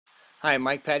Hi,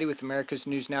 Mike Patty with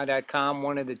AmericasNewsNow.com.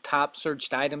 One of the top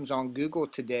searched items on Google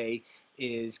today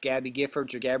is Gabby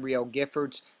Giffords or Gabrielle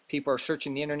Giffords. People are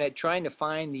searching the internet trying to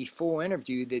find the full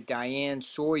interview that Diane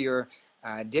Sawyer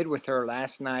did with her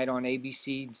last night on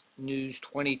ABC News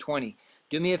 2020.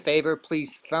 Do me a favor,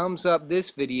 please thumbs up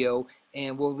this video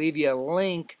and we'll leave you a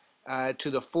link to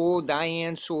the full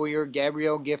Diane Sawyer,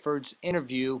 Gabrielle Giffords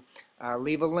interview.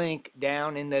 Leave a link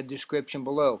down in the description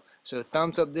below. So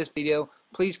thumbs up this video.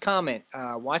 Please comment.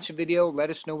 Watch the video. Let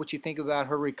us know what you think about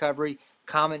her recovery.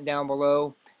 Comment down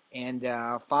below. And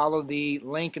follow the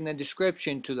link in the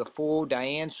description to the full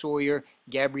Diane Sawyer,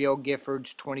 Gabrielle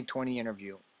Giffords 2020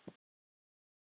 interview.